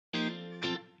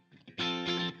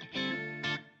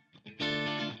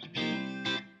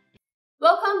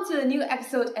Welcome to a new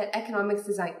episode at Economics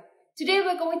Design. Today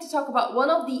we're going to talk about one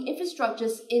of the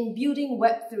infrastructures in building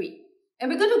Web3. And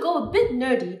we're going to go a bit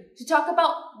nerdy to talk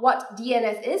about what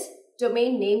DNS is,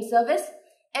 Domain Name Service,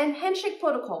 and Handshake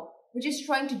Protocol, which is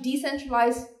trying to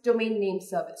decentralize domain name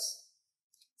service.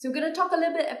 So we're going to talk a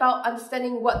little bit about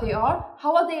understanding what they are,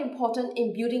 how are they important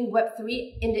in building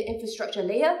Web3 in the infrastructure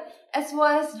layer, as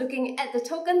well as looking at the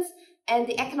tokens and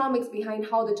the economics behind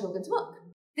how the tokens work.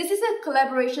 This is a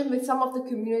collaboration with some of the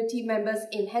community members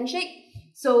in Handshake.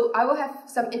 So I will have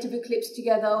some interview clips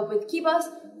together with Kibas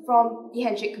from the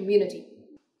Handshake community.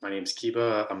 My name is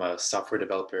Kiba. I'm a software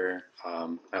developer. I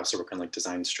also work on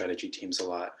design strategy teams a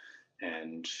lot,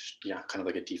 and yeah, kind of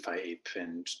like a DeFi ape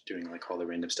and doing all the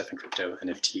random stuff in crypto,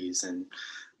 NFTs and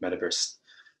metaverse.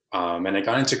 And I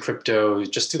got into crypto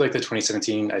just through the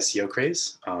 2017 ICO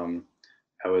craze.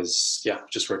 I was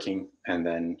just working and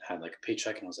then had a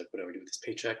paycheck, and I was like, what do I do with this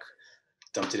paycheck?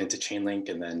 Dumped it into Chainlink,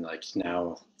 and then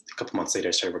now a couple months later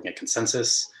I started working at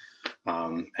Consensus,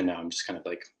 and now I'm just kind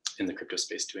of in the crypto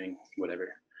space doing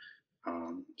whatever.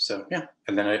 So yeah,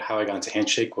 and then how I got into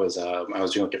Handshake was I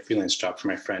was doing a freelance job for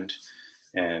my friend,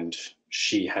 and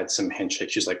she had some Handshake.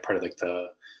 She was part of the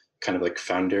kind of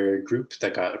founder group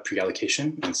that got a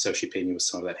pre-allocation, and so she paid me with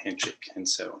some of that Handshake, and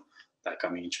so that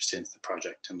got me interested into the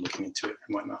project and looking into it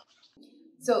and whatnot.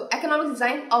 So Economics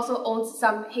Design also owns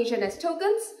some HNS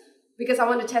tokens. Because I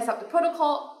want to test out the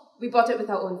protocol, we bought it with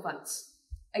our own funds.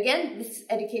 Again, this is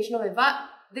educational advice.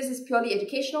 This is purely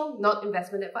educational, not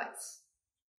investment advice.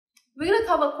 We're going to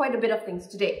cover quite a bit of things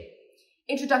today.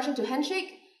 Introduction to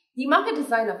Handshake, the market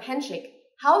design of Handshake,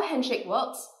 how Handshake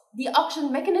works, the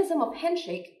auction mechanism of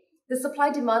Handshake, the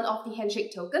supply-demand of the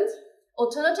Handshake tokens,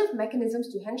 alternative mechanisms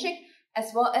to Handshake,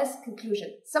 as well as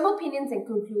conclusion, some opinions and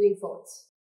concluding thoughts.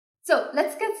 So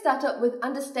let's get started with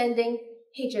understanding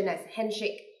HNS,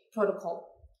 Handshake Protocol.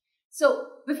 So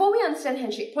before we understand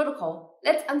Handshake Protocol,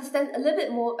 let's understand a little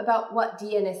bit more about what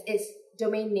DNS is,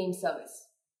 Domain Name Service.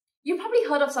 You've probably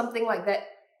heard of something like that.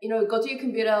 Go to your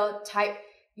computer, type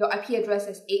your IP address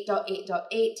as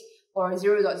 8.8.8 or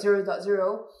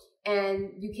 0.0.0,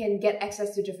 and you can get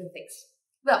access to different things.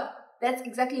 Well, that's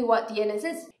exactly what DNS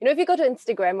is. If you go to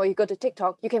Instagram or you go to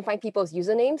TikTok, you can find people's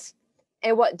usernames.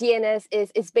 And what DNS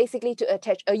is basically to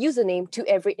attach a username to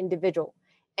every individual.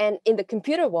 And in the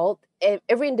computer world,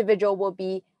 every individual will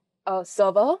be a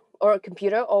server or a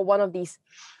computer or one of these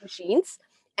machines.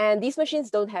 And these machines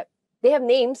they have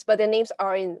names, but their names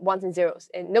are in ones and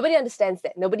zeros. And nobody understands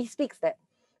that. Nobody speaks that.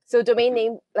 So domain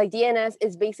name, like DNS,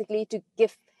 is basically to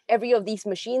give every of these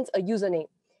machines a username.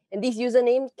 And these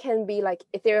usernames can be like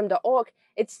ethereum.org.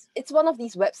 It's one of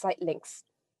these website links.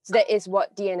 So that is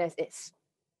what DNS is.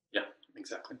 Yeah,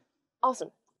 exactly.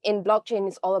 Awesome. In blockchain,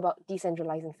 it's all about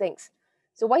decentralizing things.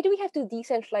 So why do we have to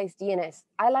decentralize DNS?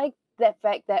 I like the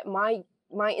fact that my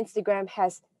Instagram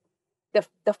has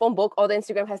the phone book, or the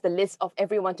Instagram has the list of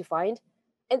everyone to find.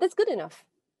 And that's good enough.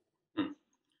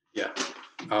 Yeah.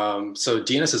 So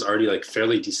DNS is already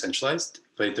fairly decentralized,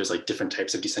 but there's different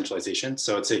types of decentralization.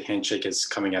 So I'd say Handshake is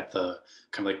coming at the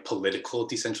kind of political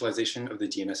decentralization of the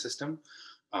DNS system.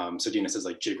 So DNS is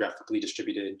geographically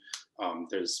distributed.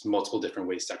 There's multiple different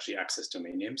ways to actually access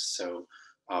domain names. So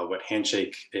what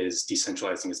Handshake is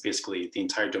decentralizing is basically the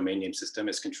entire domain name system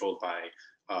is controlled by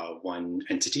one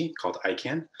entity called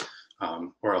ICANN,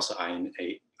 or also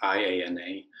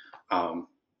IANA.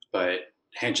 But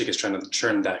Handshake is trying to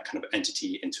turn that kind of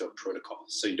entity into a protocol.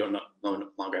 So you no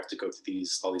longer have to go through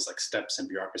all these steps and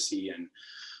bureaucracy and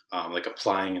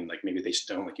applying, and maybe they just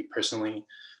don't like you personally,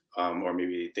 or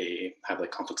maybe they have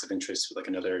conflicts of interest with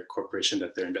another corporation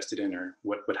that they're invested in, or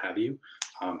what have you.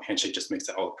 Handshake just makes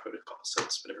that all a protocol. So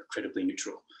it's whatever, credibly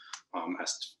neutral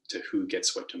as to who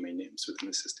gets what domain names within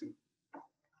the system.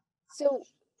 So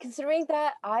considering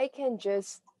that I can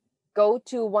just go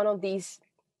to one of these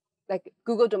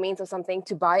Google domains or something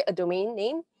to buy a domain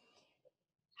name,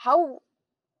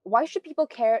 why should people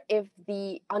care if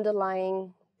the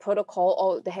underlying protocol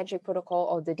or the Handshake protocol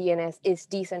or the DNS is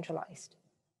decentralized?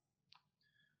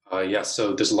 Yeah,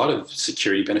 so there's a lot of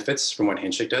security benefits from what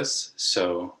Handshake does.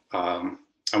 So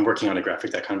I'm working on a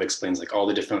graphic that kind of explains all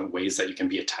the different ways that you can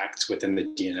be attacked within the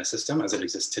DNS system as it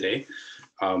exists today.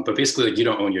 But basically, you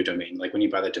don't own your domain. When you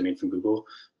buy that domain from Google,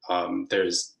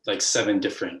 there's 7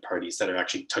 different parties that are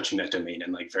actually touching that domain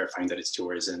and verifying that it's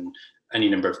yours, and any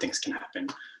number of things can happen.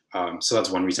 So that's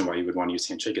one reason why you would want to use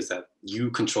Handshake, is that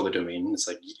you control the domain.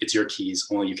 It's your keys.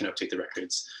 Only you can update the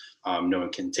records. No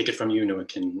one can take it from you. No one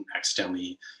can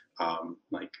accidentally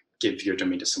give your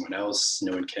domain to someone else.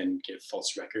 No one can give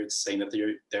false records saying that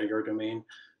they're your domain.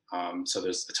 So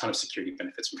there's a ton of security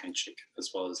benefits from Handshake, as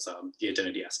well as the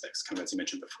identity aspects, kind of as you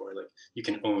mentioned before. Like you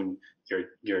can own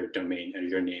your domain or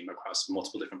your name across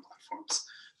multiple different platforms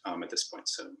at this point.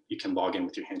 So you can log in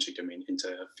with your Handshake domain into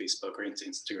Facebook or into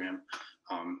Instagram,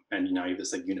 and now you have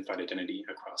this like unified identity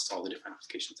across all the different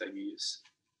applications that you use.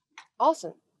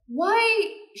 Awesome.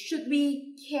 Why should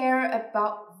we care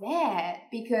about that?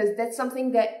 Because that's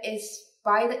something that is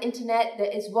by the internet,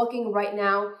 that is working right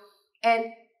now. And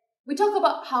we talk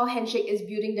about how Handshake is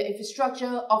building the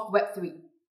infrastructure of Web3.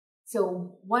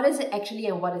 So what is it actually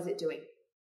and what is it doing?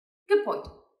 Good point.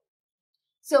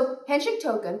 So Handshake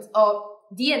tokens, or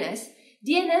DNS,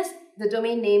 the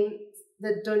domain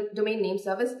name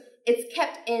service, it's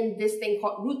kept in this thing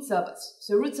called root servers.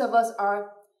 So root servers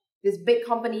are these big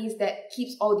companies that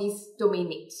keeps all these domain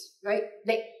names, right?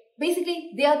 Like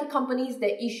basically, they are the companies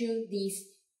that issue these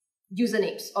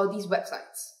usernames or these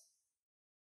websites.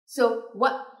 So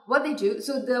what they do,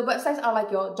 so the websites are like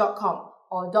your .com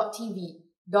or .tv,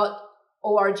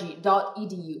 .org,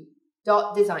 .edu,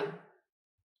 .design.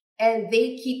 And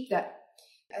they keep that.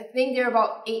 I think there are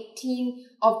about 18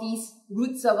 of these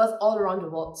root servers all around the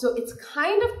world. So it's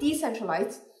kind of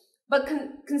decentralized, but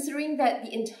considering that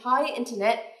the entire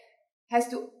internet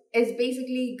is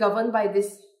basically governed by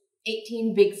this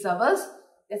 18 big servers,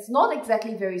 that's not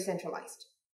exactly very centralized.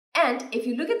 And if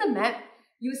you look at the map,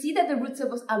 you see that the root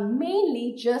servers are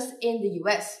mainly just in the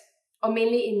US or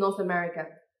mainly in North America.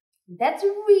 That's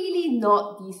really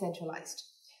not decentralized.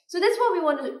 So that's what we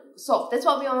want to solve. That's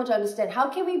what we want to understand. How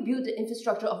can we build the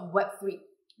infrastructure of Web3?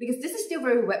 Because this is still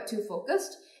very Web2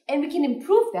 focused, and we can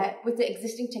improve that with the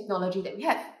existing technology that we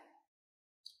have.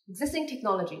 Existing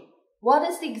technology. What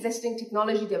is the existing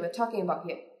technology that we're talking about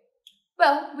here?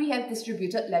 Well, we have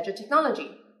distributed ledger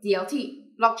technology,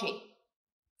 DLT, blockchain.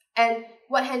 And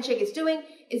what Handshake is doing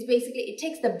is basically it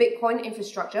takes the Bitcoin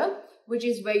infrastructure, which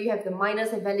is where you have the miners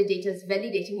and validators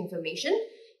validating information,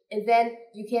 and then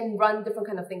you can run different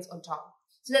kind of things on top.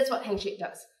 So that's what Handshake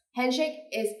does. Handshake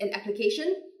is an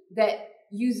application that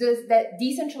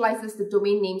decentralizes the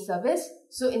domain name service.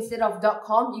 So instead of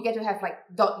 .com, you get to have like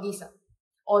 .lisa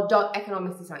or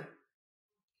 .economics design.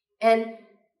 And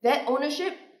that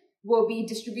ownership will be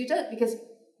distributed because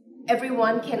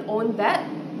everyone can own that,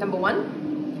 number one.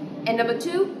 And number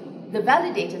two, the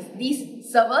validators, these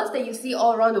servers that you see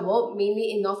all around the world,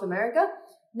 mainly in North America,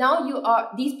 now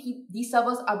these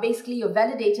servers are basically your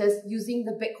validators using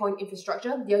the Bitcoin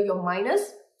infrastructure. They're your miners,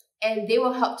 and they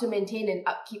will help to maintain and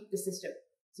upkeep the system.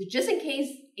 So just in case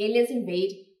aliens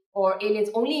invade, or aliens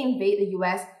only invade the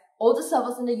US, all the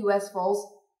servers in the US falls,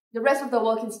 the rest of the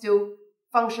world can still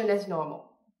function as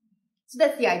normal. So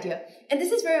that's the idea. And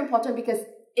this is very important because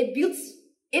it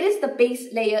is the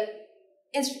base layer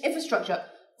infrastructure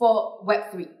for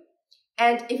Web3.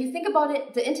 And if you think about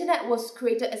it, the internet was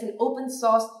created as an open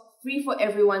source, free for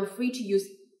everyone, free to use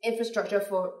infrastructure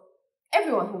for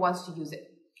everyone who wants to use it.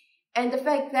 And the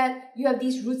fact that you have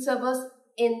these root servers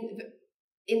in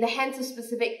the hands of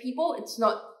specific people, it's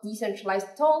not decentralized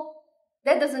at all.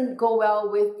 That doesn't go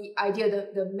well with the idea,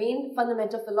 the main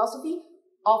fundamental philosophy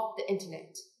of the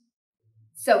internet.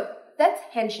 So that's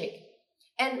Handshake.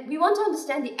 And we want to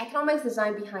understand the economics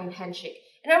design behind Handshake.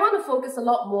 And I want to focus a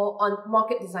lot more on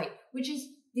market design, which is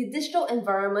the digital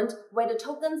environment where the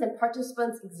tokens and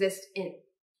participants exist in.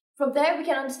 From there, we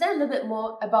can understand a little bit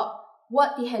more about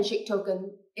what the Handshake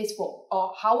token is for,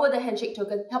 or how will the Handshake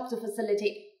token help to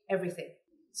facilitate everything.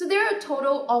 So there are a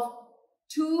total of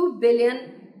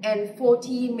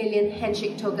 2,040,000,000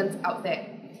 Handshake tokens out there.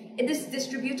 It is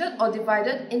distributed or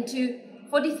divided into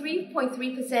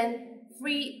 43.3%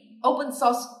 free open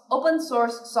source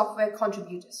software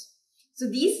contributors. So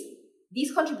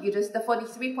these contributors, the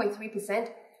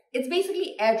 43.3%, it's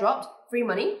basically airdropped free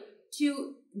money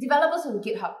to developers on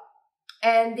GitHub.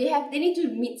 And they need to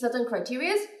meet certain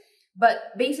criteria,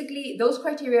 but basically those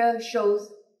criteria show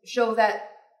that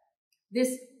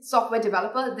this software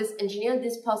developer, this engineer,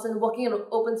 this person working on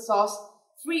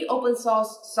free open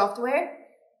source software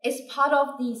is part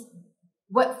of these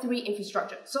Web3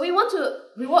 infrastructure. So we want to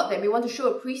reward them. We want to show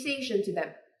appreciation to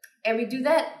them. And we do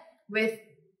that with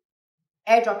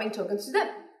airdropping tokens to them.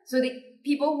 So the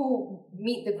people who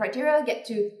meet the criteria get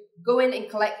to go in and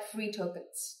collect free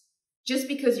tokens just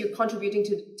because you're contributing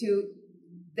to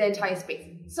the entire space.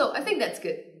 So I think that's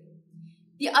good.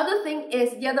 The other thing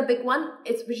is, the other big one,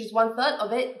 which is 1/3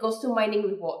 of it, goes to mining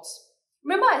rewards.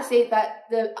 Remember I said that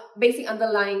the basic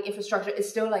underlying infrastructure is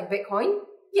still like Bitcoin?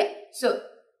 Yeah, so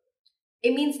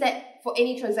it means that for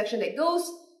any transaction that goes,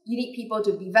 you need people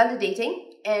to be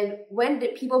validating. And when the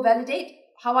people validate,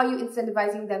 how are you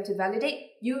incentivizing them to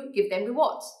validate? You give them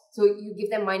rewards. So you give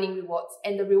them mining rewards.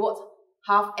 And the rewards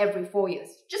half every 4 years,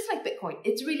 just like Bitcoin.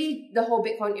 It's really the whole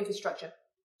Bitcoin infrastructure,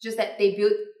 just that they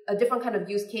built a different kind of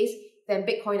use case than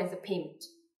Bitcoin as a payment.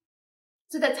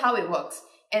 So that's how it works.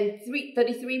 And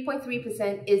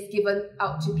 33.3% is given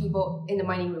out to people in the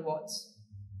mining rewards.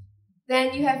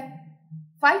 Then you have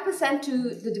 5%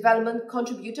 to the development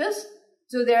contributors.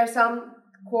 So there are some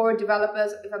core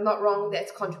developers, if I'm not wrong,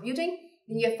 that's contributing.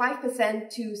 Then you have 5%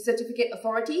 to certificate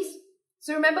authorities.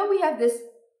 So remember, we have this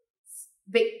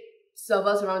big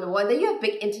servers around the world. Then you have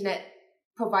big internet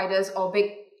providers or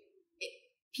big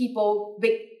people,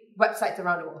 big websites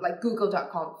around the world, like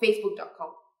google.com,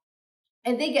 facebook.com.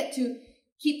 And they get to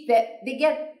keep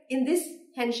in this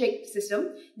handshake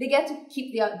system, they get to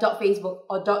keep their .facebook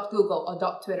or .google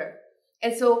or .twitter.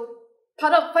 And so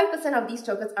part of 5% of these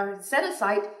tokens are set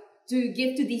aside to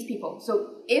give to these people.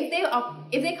 So if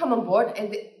they come on board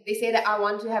and they say that I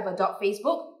want to have a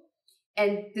 .facebook,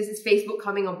 and this is Facebook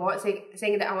coming on board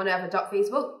saying that I want to have a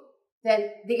 .facebook, then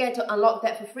they get to unlock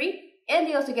that for free, and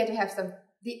they also get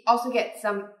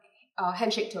some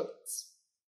handshake tokens.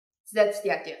 So that's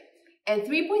the idea. And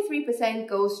 3.3%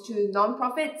 goes to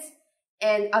non-profits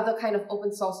and other kind of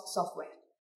open source software.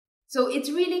 So it's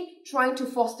really trying to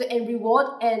foster and reward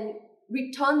and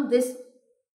return this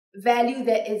value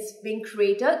that is being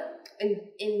created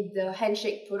in the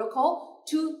handshake protocol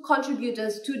to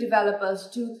contributors, to developers,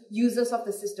 to users of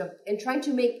the system, and trying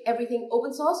to make everything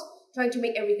open source, trying to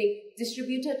make everything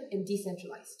distributed and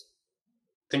decentralized.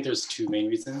 I think there's two main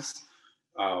reasons.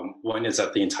 One is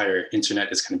that the entire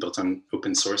internet is kind of built on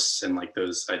open source and like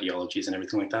those ideologies and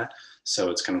everything like that.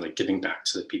 So it's kind of like giving back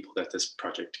to the people that this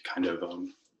project kind of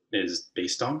is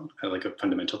based on at like a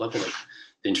fundamental level. Like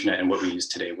the internet and what we use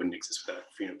today wouldn't exist without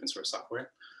free and open source software.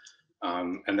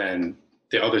 And then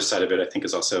the other side of it, I think,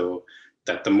 is also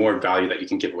that the more value that you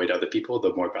can give away to other people,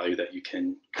 the more value that you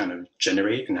can kind of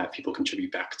generate and have people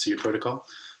contribute back to your protocol.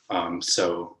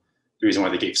 So the reason why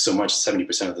they gave so much,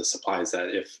 70% of the supply, is that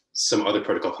if some other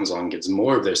protocol comes along and gives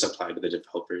more of their supply to the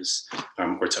developers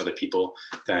or to other people,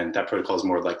 then that protocol is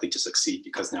more likely to succeed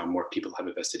because now more people have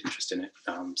a vested interest in it.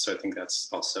 So I think that's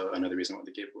also another reason why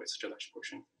they gave away such a large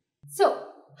portion. So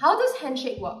how does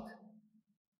Handshake work?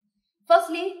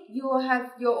 Firstly, you will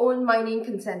have your own mining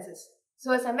consensus.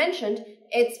 So as I mentioned,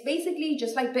 it's basically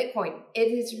just like Bitcoin.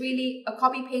 It is really a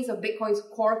copy-paste of Bitcoin's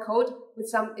core code with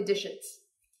some additions.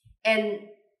 And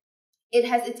it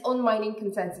has its own mining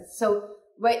consensus. So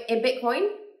in Bitcoin,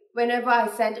 whenever I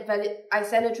send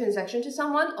a transaction to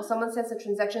someone or someone sends a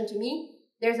transaction to me,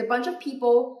 there's a bunch of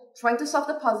people trying to solve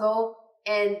the puzzle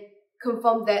and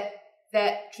confirm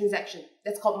that transaction.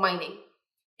 That's called mining.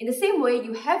 In the same way,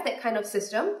 you have that kind of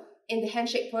system in the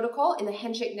Handshake protocol, in the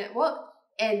Handshake network,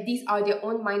 and these are their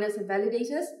own miners and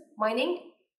validators,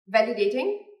 mining,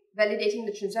 validating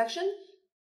the transaction,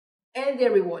 and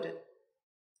they're rewarded.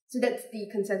 So that's the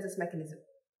consensus mechanism.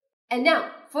 And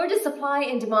now, for the supply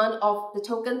and demand of the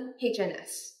token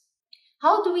HNS.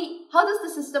 How does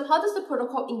the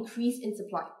protocol increase in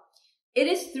supply? It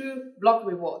is through block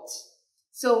rewards.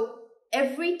 So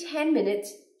every 10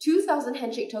 minutes, 2,000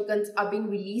 Handshake tokens are being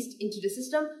released into the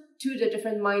system to the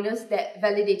different miners that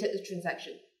validated the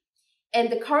transaction. And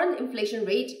the current inflation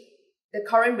rate, the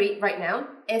current rate right now,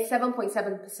 is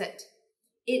 7.7%.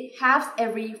 It halves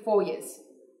every 4 years.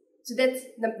 So that's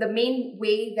the main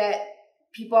way that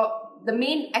the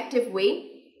main active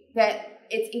way that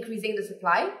it's increasing the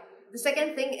supply. The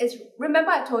second thing is, remember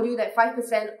I told you that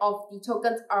 5% of the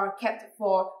tokens are kept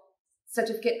for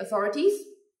certificate authorities.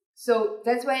 So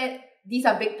that's where these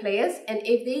are big players. And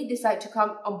if they decide to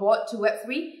come on board to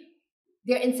Web3,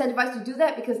 they're incentivized to do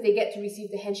that because they get to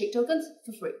receive the Handshake tokens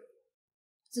for free.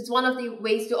 So it's one of the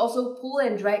ways to also pull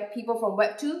and drag people from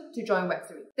Web2 to join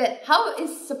Web3. Then how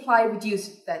is supply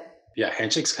reduced then? Yeah,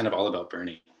 Handshake's kind of all about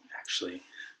burning, actually.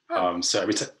 So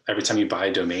every time you buy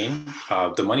a domain,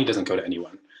 the money doesn't go to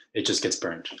anyone. It just gets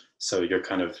burned. So you're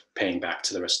kind of paying back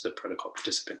to the rest of the protocol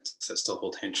participants that still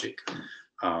hold Handshake.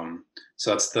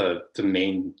 So that's the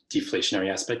main deflationary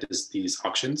aspect, is these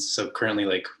auctions. So currently,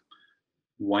 like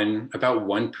about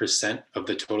 1% of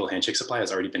the total Handshake supply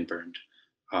has already been burned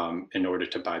in order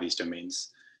to buy these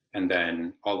domains. And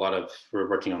then we're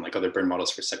working on like other burn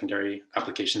models for secondary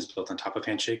applications built on top of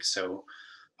Handshake. So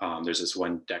there's this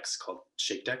one DEX called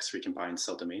Shake DEX where you can buy and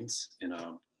sell domains in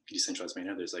a decentralized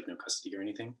manner. There's like no custody or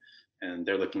anything. And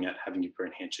they're looking at having you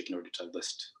burn Handshake in order to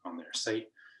list on their site.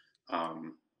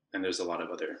 And there's a lot of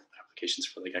other applications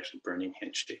for like actually burning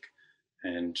Handshake.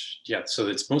 And yeah, so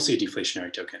it's mostly a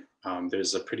deflationary token.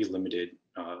 There's a pretty limited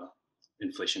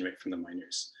inflation rate from the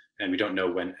miners. And we don't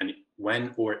know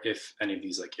when or if any of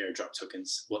these like airdrop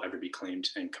tokens will ever be claimed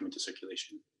and come into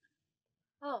circulation.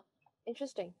 Oh,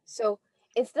 interesting. So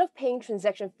instead of paying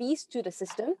transaction fees to the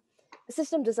system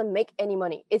doesn't make any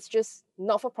money. It's just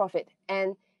not for profit.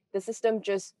 And the system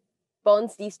just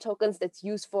burns these tokens that's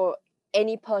used for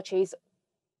any purchase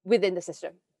within the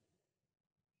system.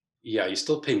 Yeah, you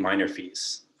still pay miner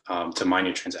fees to mine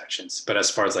your transactions. But as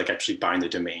far as like actually buying the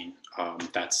domain,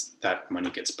 that money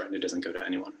gets burned. It doesn't go to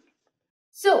anyone.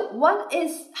 So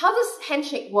how does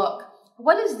Handshake work?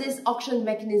 What is this auction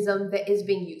mechanism that is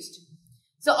being used?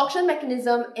 So auction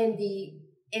mechanism in the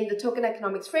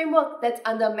tokenomics framework, that's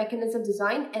under mechanism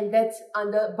design, and that's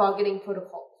under bargaining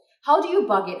protocol. How do you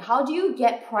bargain? How do you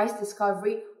get price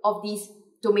discovery of these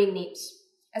domain names?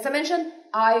 As I mentioned,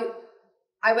 I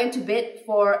went to bid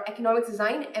for economics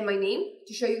design and my name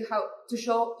to show you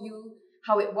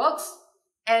how it works.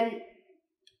 And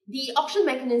the auction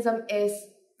mechanism is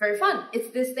very fun.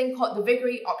 It's this thing called the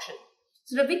Vickery auction.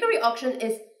 So the Vickery auction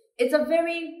it's a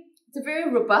very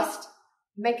robust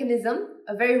mechanism,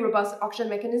 a very robust auction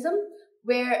mechanism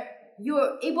where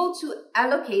you're able to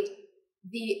allocate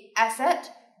the asset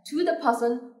to the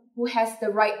person who has the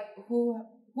right, who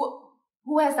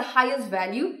has the highest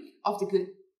value of the good.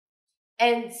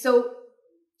 And so,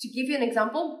 to give you an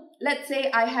example, let's say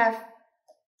I have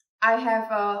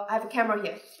a camera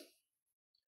here,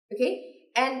 okay?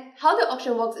 And how the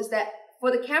auction works is that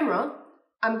for the camera,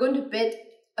 I'm going to bid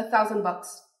 $1,000,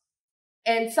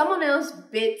 and someone else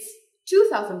bids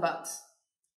 $2,000.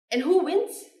 And who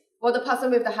wins? Well, the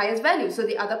person with the highest value. So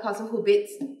the other person who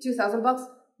bids $2,000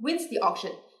 wins the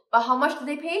auction. But how much do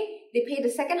they pay? They pay the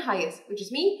second highest, which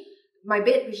is me, my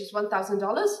bid, which is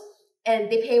 $1,000,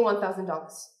 and they pay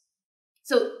 $1,000.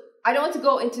 So I don't want to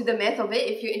go into the math of it.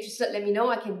 If you're interested, let me know.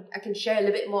 I can share a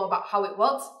little bit more about how it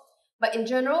works. But in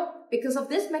general, because of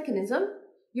this mechanism,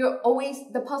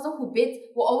 the person who bids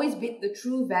will always bid the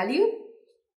true value,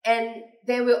 and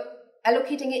then we're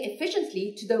allocating it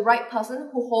efficiently to the right person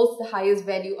who holds the highest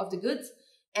value of the goods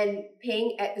and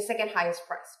paying at the second highest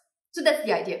price. So that's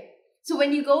the idea. So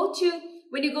when you go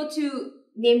to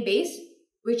Namebase,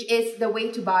 which is the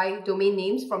way to buy domain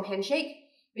names from Handshake,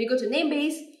 when you go to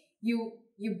Namebase, you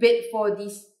bid for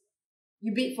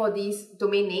these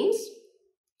domain names.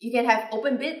 You can have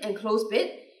open bid and closed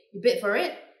bid. You bid for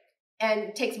it, and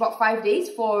it takes about 5 days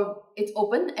for it's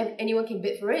open and anyone can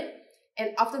bid for it.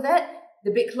 And after that,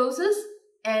 the bid closes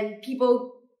and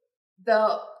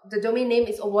the domain name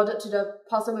is awarded to the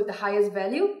person with the highest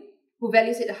value, who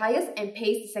values it the highest and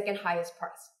pays the second highest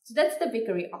price. So that's the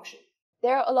Vickery auction.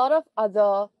 There are a lot of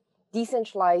other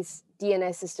decentralized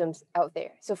DNS systems out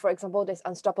there. So for example, there's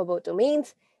Unstoppable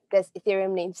Domains, there's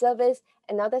Ethereum Name Service,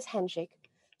 and now there's Handshake.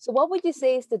 So what would you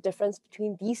say is the difference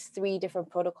between these three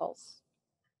different protocols?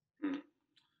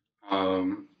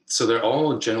 So they're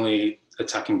all generally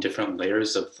attacking different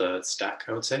layers of the stack,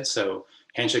 I would say. So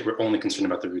Handshake, we're only concerned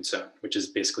about the root zone, which is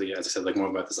basically, as I said, like more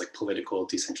about this like political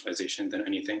decentralization than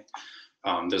anything.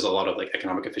 There's a lot of like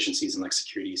economic efficiencies and like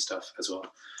security stuff as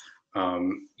well.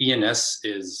 ENS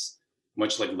is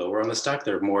much like lower on the stack.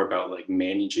 They're more about like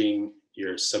managing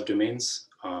your subdomains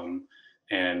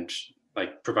and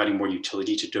like providing more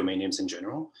utility to domain names in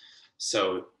general.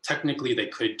 So technically they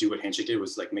could do what Handshake did,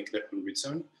 was like make their own root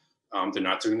zone. They're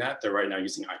not doing that. They're right now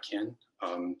using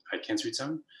ICANN's root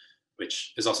zone,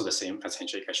 which is also the same as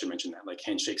Handshake. I should mention that. Like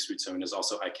Handshake's root zone is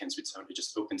also ICANN's root zone. It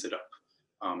just opens it up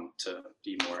to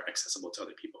be more accessible to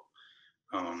other people.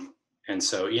 And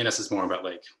so ENS is more about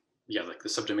like the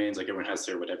subdomains, like everyone has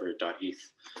their whatever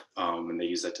 .eth, and they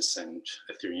use that to send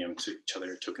Ethereum to each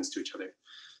other, tokens to each other.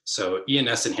 So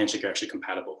ENS and Handshake are actually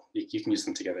compatible. You can use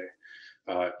them together.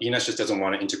 ENS just doesn't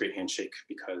want to integrate Handshake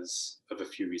because of a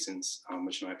few reasons,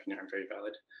 which in my opinion are very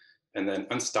valid. And then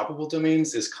Unstoppable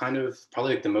Domains is kind of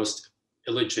probably like the most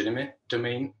illegitimate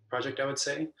domain project, I would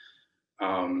say.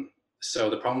 So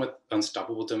the problem with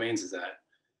Unstoppable Domains is that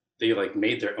they like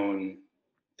made their own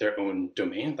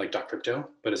domain, like .crypto,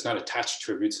 but it's not attached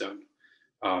to a root zone.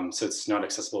 So it's not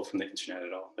accessible from the internet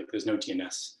at all. Like there's no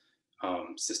DNS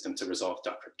system to resolve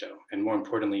 .crypto. And more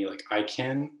importantly, like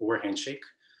ICANN or Handshake,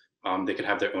 they could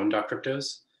have their own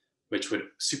 .cryptos, which would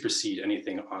supersede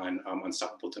anything on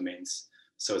Unstoppable Domains.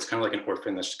 So it's kind of like an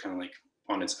orphan that's just kind of like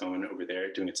on its own over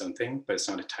there doing its own thing, but it's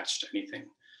not attached to anything.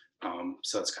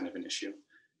 So that's kind of an issue.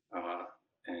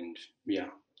 And yeah,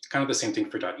 kind of the same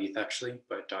thing for .eth actually,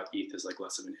 but .eth is like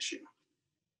less of an issue.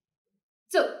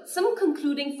 So some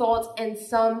concluding thoughts and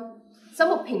some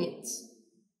opinions.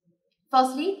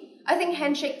 Firstly, I think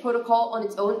Handshake protocol on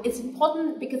its own is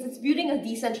important because it's building a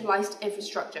decentralized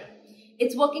infrastructure.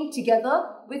 It's working together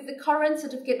with the current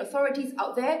certificate authorities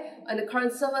out there and the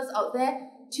current servers out there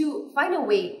to find a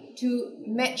way to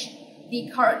match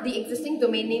the existing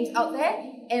domain names out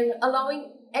there and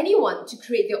allowing anyone to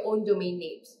create their own domain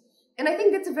names. And I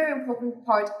think that's a very important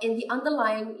part in the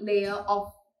underlying layer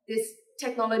of this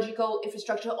technological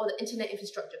infrastructure or the internet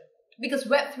infrastructure. Because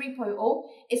Web 3.0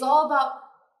 is all about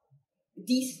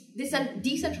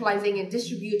decentralizing and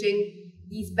distributing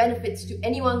these benefits to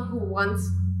anyone who wants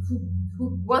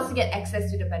to get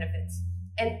access to the benefits.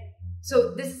 And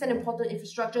so this is an important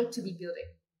infrastructure to be building.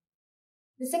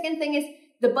 The second thing is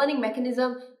the burning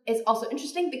mechanism is also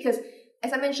interesting because,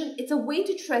 as I mentioned, it's a way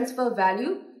to transfer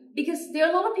value because there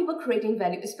are a lot of people creating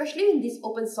value, especially in this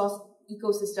open source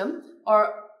ecosystem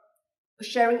or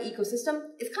sharing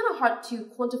ecosystem. It's kind of hard to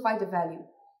quantify the value.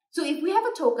 So if we have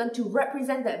a token to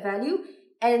represent that value,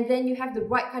 and then you have the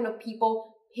right kind of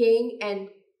people paying and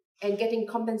getting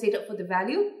compensated for the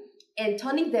value and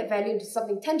turning that value into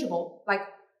something tangible like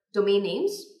domain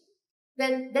names,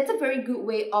 then that's a very good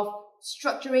way of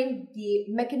structuring the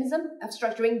mechanism, of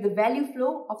structuring the value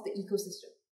flow of the ecosystem.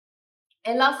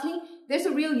 And lastly, there's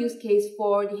a real use case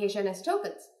for the HNS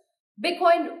tokens.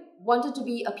 Bitcoin wanted to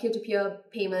be a peer-to-peer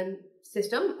payment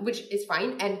system, which is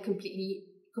fine and completely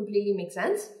makes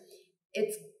sense.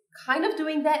 It's kind of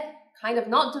doing that, kind of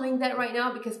not doing that right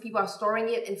now because people are storing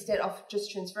it instead of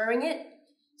just transferring it.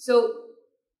 So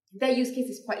that use case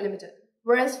is quite limited.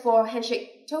 Whereas for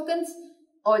Handshake tokens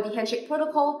or the Handshake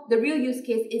protocol, the real use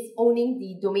case is owning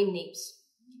the domain names.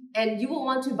 And you will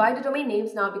want to buy the domain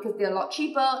names now because they're a lot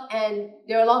cheaper, and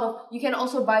there are a lot of, you can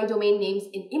also buy domain names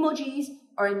in emojis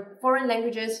or in foreign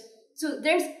languages. So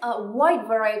there's a wide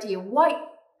variety, a wide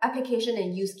application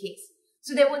and use case.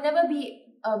 So there will never be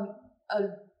a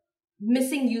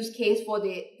missing use case for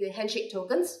the Handshake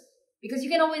tokens because you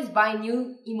can always buy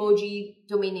new emoji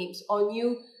domain names or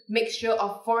new mixture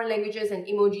of foreign languages and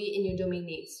emoji in your domain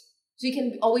names. So you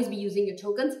can always be using your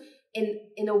tokens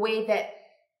in a way that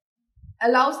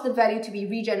allows the value to be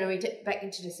regenerated back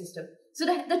into the system. So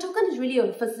the token is really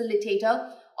a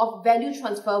facilitator of value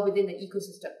transfer within the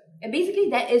ecosystem. And basically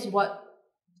that is what,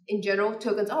 in general,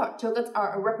 tokens are. Tokens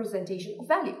are a representation of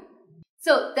value.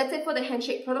 So that's it for the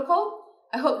Handshake protocol.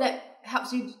 I hope that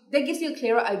gives you a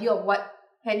clearer idea of what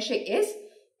Handshake is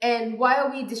and why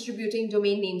are we distributing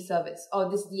domain name service or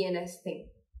this DNS thing.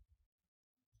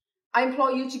 I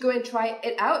implore you to go and try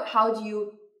it out. How do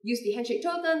you use the Handshake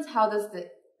tokens? How does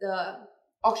the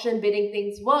auction bidding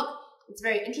things work? It's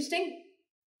very interesting.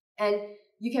 And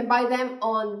you can buy them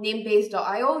on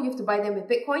namebase.io. You have to buy them with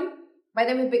Bitcoin. Buy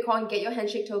them with Bitcoin, get your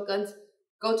Handshake tokens,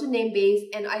 go to Namebase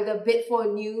and either bid for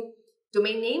new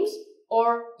domain names,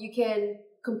 or you can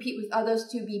compete with others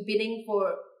to be bidding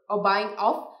for or buying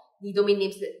off the domain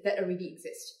names that already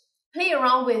exist. Play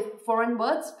around with foreign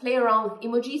words, play around with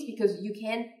emojis because you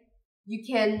can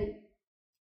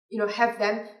have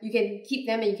them, you can keep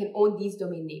them, and you can own these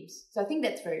domain names. So I think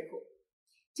that's very cool.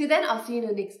 Till then, I'll see you in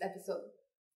the next episode.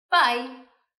 Bye!